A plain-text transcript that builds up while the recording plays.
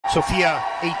Sofya,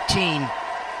 18.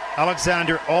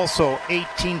 Alexander also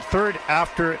 18, third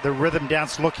after the rhythm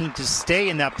dance, looking to stay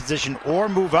in that position or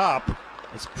move up.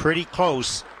 It's pretty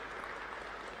close.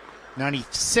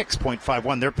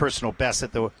 96.51, their personal best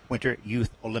at the Winter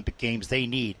Youth Olympic Games. They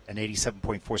need an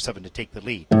 87.47 to take the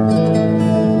lead.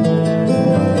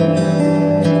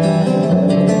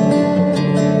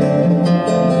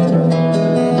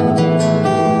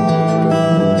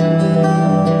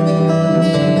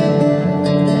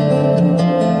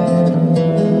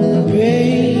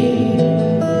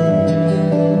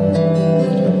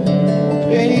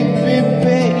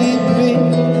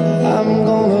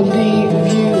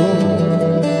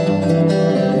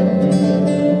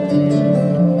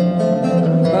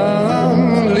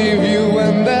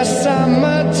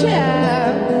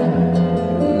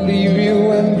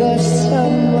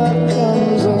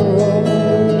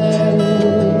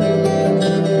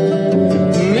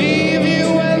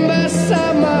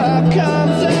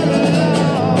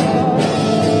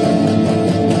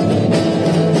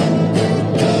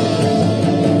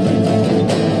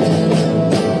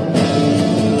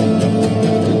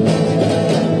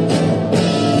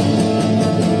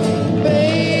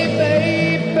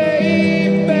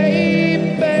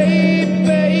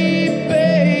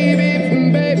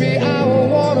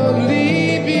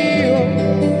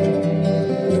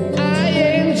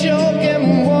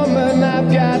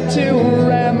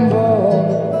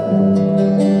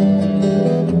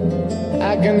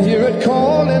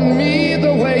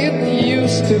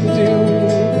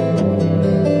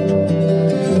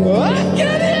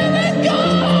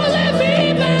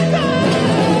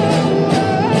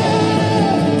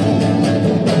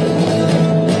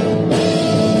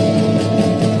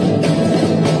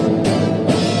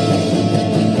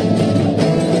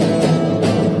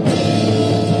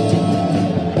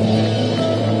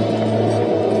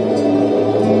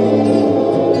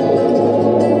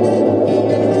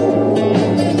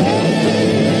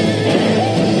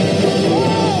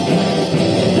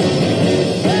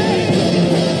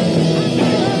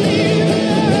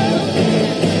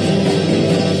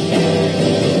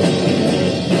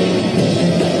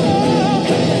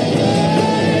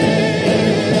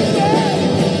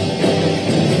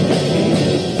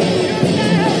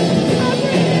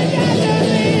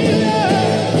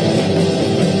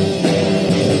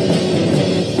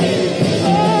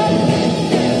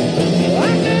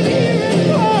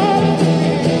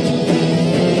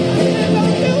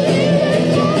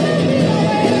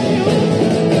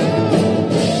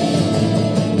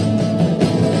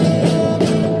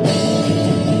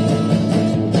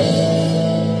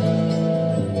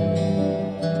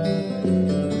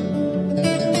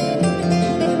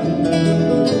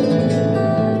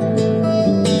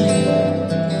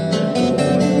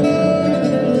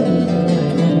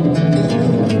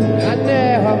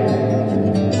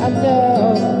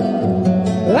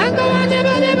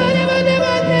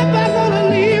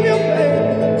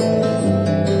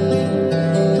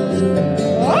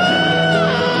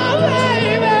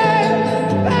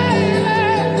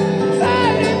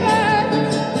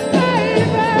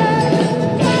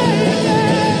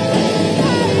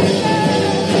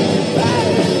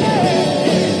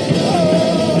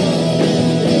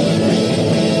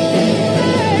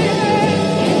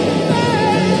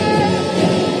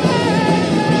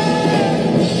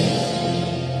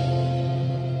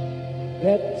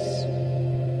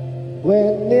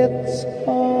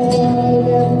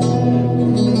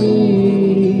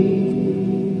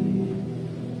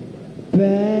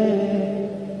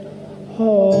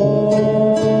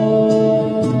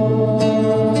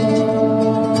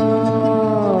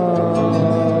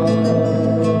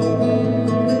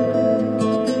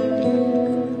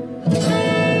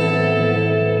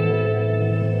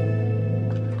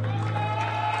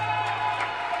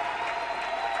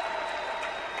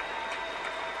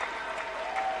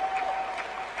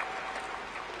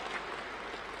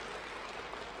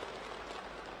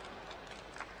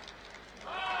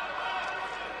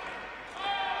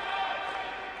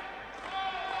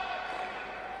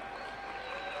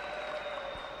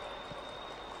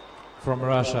 From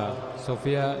Russia,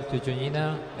 Sofya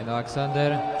Tyutyunina and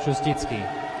Alexander Shustutskiy.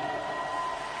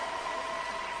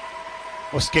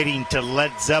 Well, skating to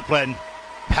Led Zeppelin,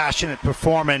 passionate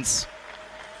performance.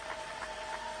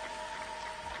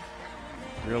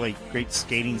 Really great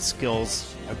skating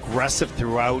skills, aggressive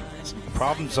throughout. Some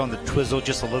problems on the twizzle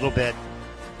just a little bit.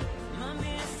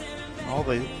 All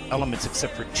the elements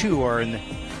except for two are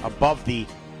above the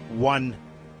 1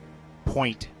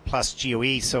 point plus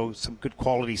GOE, so some good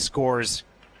quality scores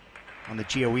on the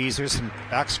GOEs. There's some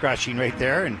back scratching right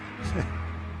there, and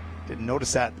didn't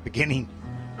notice that at the beginning.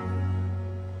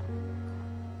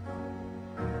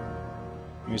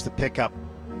 Here's the pickup.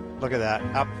 Look at that.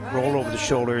 Up, roll over the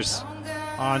shoulders,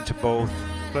 onto both,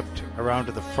 flipped around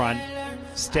to the front,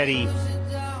 steady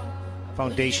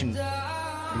foundation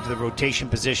into the rotation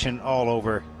position all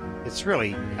over. It's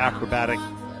really acrobatic,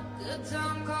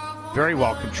 very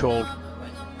well controlled.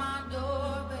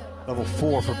 Level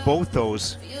 4 for both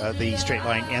those, the straight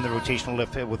line and the rotational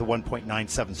lift with a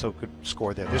 1.97, so good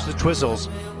score there. There's the twizzles.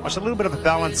 Watch a little bit of a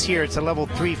balance here. It's a level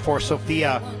 3 for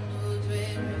Sofya.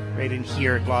 Right in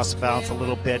here, lost balance a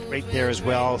little bit. Right there as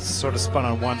well, sort of spun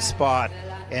on one spot.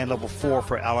 And level 4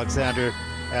 for Alexander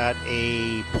at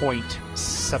a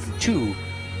 0.72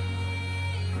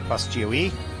 plus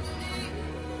GOE.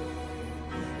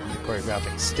 The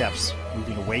choreographic steps,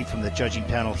 moving away from the judging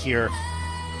panel here.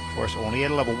 Of course, only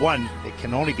at a level 1, it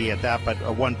can only be at that, but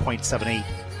a 1.78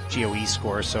 GOE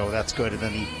score, so that's good. And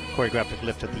then the choreographic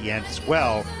lift at the end as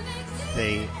well,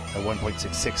 a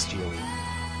 1.66 GOE.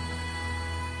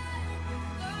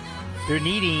 They're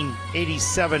needing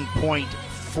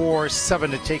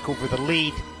 87.47 to take over the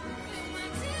lead.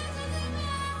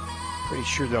 Pretty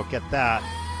sure they'll get that,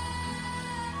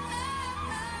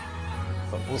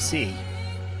 but we'll see.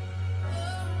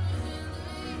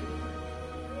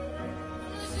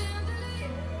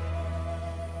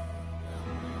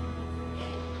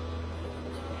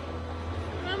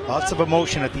 Lots of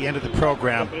emotion at the end of the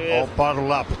program, all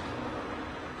bottled up.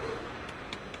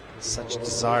 Such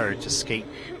desire to skate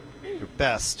your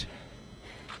best.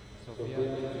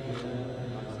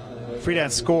 Free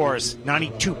dance scores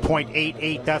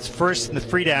 92.88. That's first in the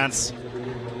free dance.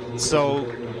 So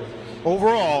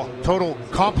overall, total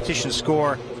competition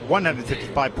score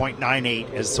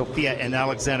 155.98 as Sofya and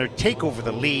Alexander take over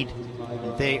the lead.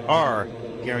 They are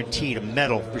guaranteed a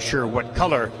medal for sure. What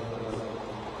color?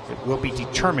 It will be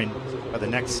determined by the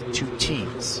next two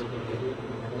teams.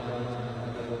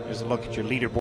 Here's a look at your leaderboard.